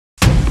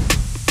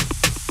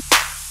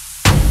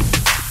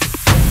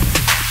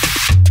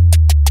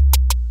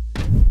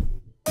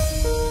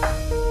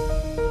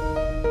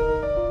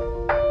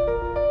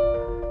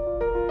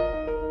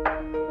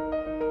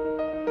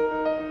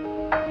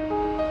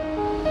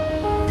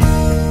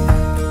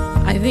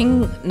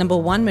think number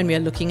one, when we are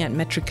looking at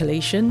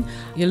matriculation,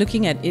 you're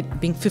looking at it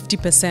being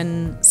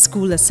 50%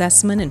 school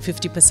assessment and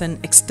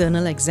 50%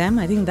 external exam.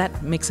 I think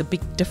that makes a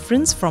big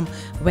difference from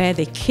where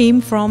they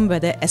came from,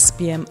 whether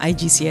SPM,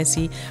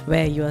 IGCSE,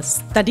 where you're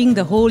studying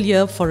the whole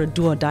year for a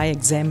do or die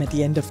exam at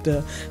the end of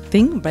the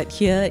thing. But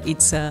here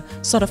it's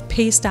sort of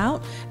paced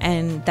out,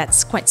 and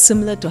that's quite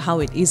similar to how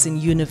it is in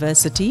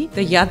university.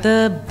 The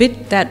other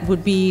bit that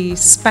would be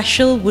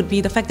special would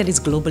be the fact that it's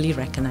globally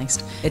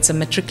recognized. It's a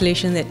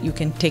matriculation that you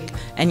can take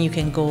and you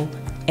can go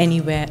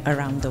anywhere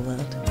around the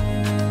world.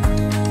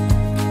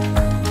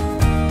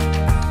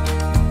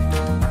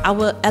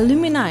 Our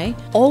alumni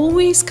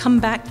always come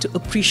back to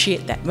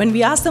appreciate that. When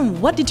we ask them,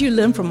 what did you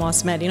learn from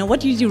AUSMAT? What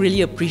did you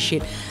really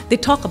appreciate? They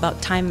talk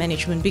about time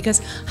management,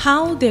 because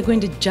how they're going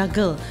to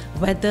juggle,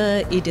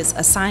 whether it is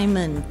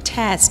assignment,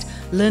 test,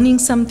 learning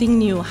something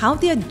new, how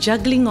they are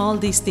juggling all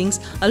these things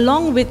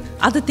along with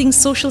other things,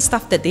 social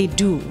stuff that they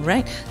do,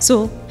 right?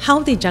 So how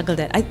they juggle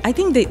that, I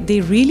think they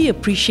really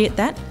appreciate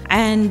that.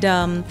 And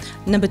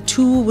number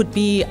two would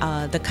be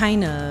the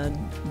kind of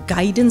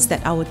guidance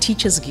that our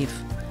teachers give.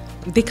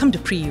 They come to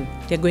preu,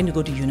 they're going to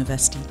go to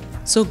university.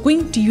 So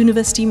going to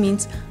university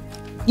means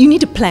you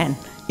need to plan.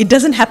 It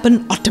doesn't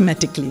happen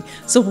automatically.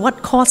 So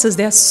what courses?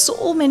 There are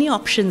so many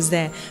options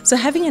there. So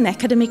having an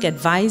academic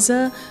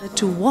advisor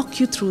to walk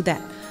you through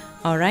that,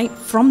 all right,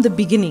 from the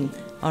beginning.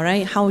 All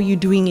right, how are you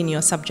doing in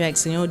your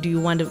subjects? Do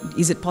you want to,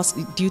 is it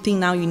possible, do you think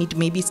now you need to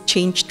maybe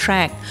change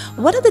track?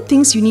 What are the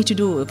things you need to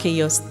do? Okay,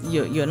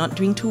 you're not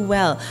doing too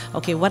well.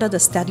 Okay, what are the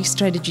study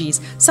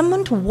strategies?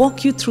 Someone to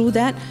walk you through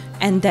that,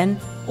 and then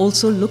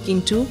also look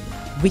into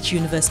which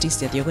universities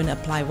that you're going to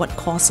apply, what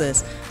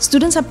courses.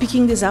 Students are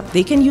picking this up.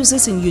 They can use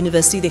this in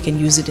university, they can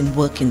use it in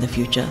work in the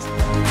future.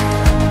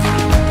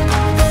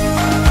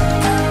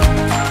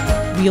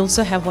 We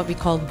also have what we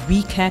call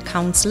we care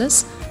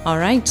counselors. All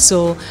right,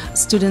 so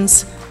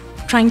students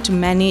trying to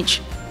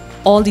manage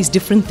all these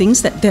different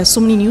things, that there are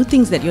so many new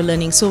things that you're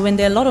learning. So when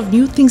there are a lot of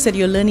new things that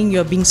you're learning,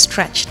 you're being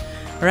stretched,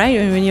 right?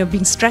 And when you're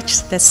being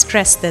stretched, there's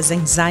stress, there's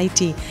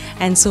anxiety.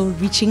 And so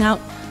reaching out,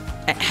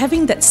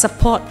 having that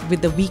support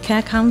with the we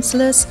care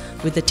counselors,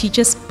 with the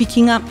teachers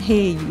picking up,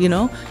 hey,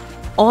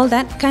 all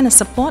that kind of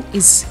support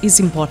is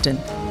important.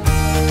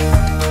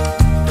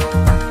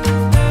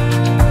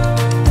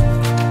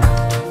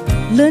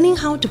 Learning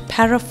how to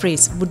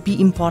paraphrase would be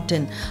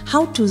important.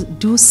 How to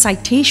do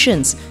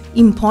citations,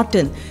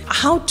 important.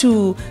 How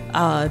to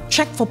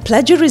check for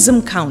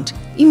plagiarism count,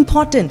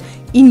 important.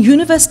 In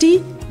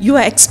university, you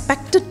are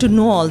expected to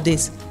know all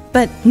this,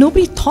 but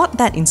nobody taught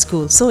that in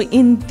school. So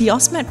in the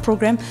AUSMAT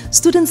program,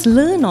 students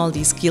learn all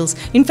these skills.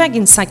 In fact,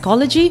 in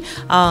psychology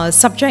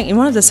subject, in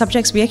one of the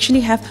subjects, we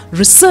actually have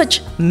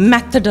research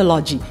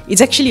methodology.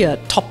 It's actually a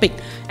topic.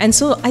 And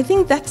so I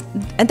think that's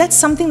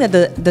something that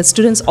the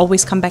students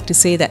always come back to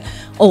say that,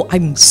 oh,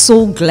 I'm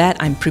so glad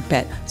I'm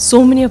prepared.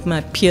 So many of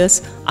my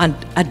peers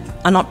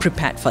are not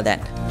prepared for that.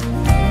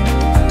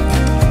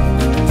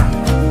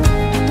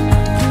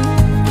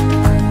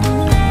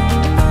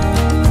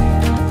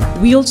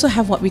 We also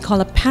have what we call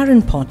a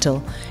parent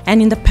portal,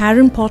 and in the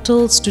parent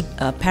portal,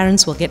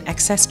 parents will get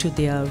access to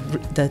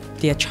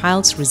their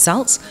child's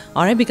results,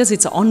 all right, because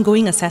it's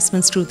ongoing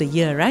assessments through the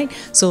year, right?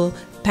 So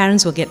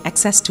parents will get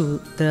access to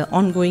the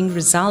ongoing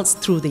results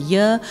through the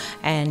year,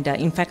 and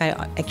in fact, I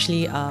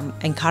actually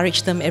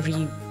encourage them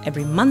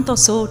every month or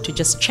so to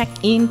just check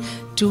in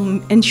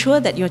to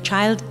ensure that your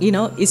child,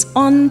 is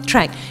on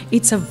track.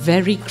 It's a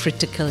very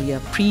critical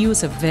year. Preu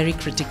is a very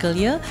critical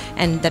year,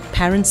 and that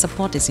parent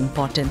support is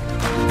important.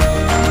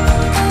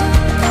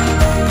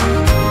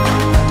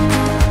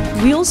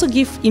 We also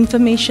give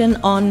information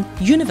on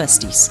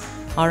universities.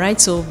 All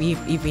right, so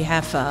if we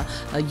have a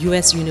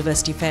US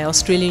university fair,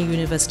 Australian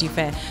university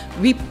fair,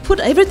 we put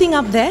everything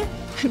up there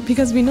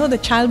because we know the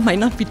child might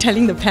not be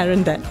telling the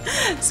parent that.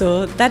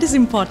 So that is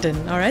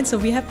important, all right? So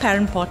we have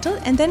parent portal,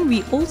 and then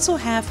we also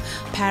have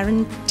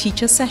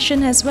parent-teacher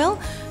session as well,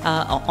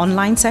 an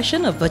online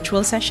session, a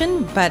virtual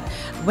session, but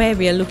where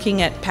we are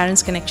looking at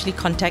parents can actually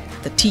contact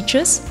the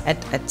teachers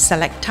at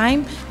select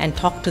time and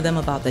talk to them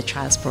about the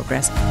child's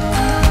progress.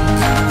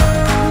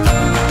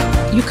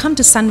 You come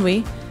to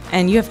Sunway,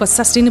 and you have got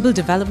sustainable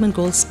development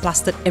goals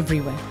plastered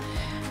everywhere.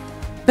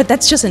 But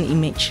that's just an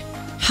image.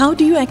 How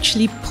do you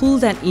actually pull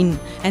that in?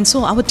 And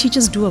so our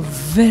teachers do a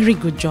very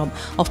good job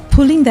of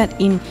pulling that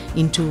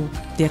into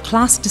their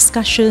class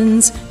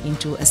discussions,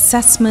 into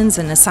assessments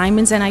and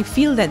assignments. And I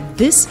feel that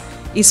this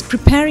is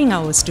preparing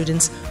our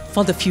students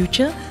for the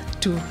future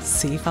to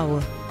save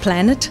our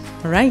planet,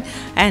 right?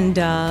 And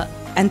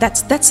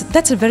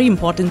that's a very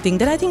important thing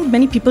that I think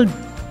many people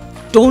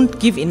don't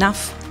give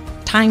enough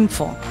time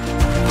for.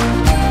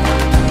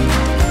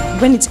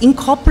 When it's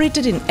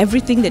incorporated in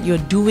everything that you're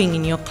doing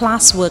in your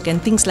classwork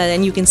and things like that,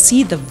 and you can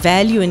see the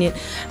value in it.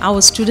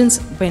 Our students,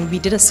 when we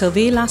did a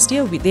survey last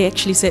year, they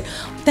actually said,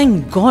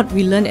 thank God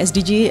we learned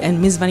SDG, and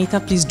Ms.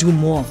 Vanitha, please do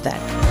more of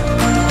that.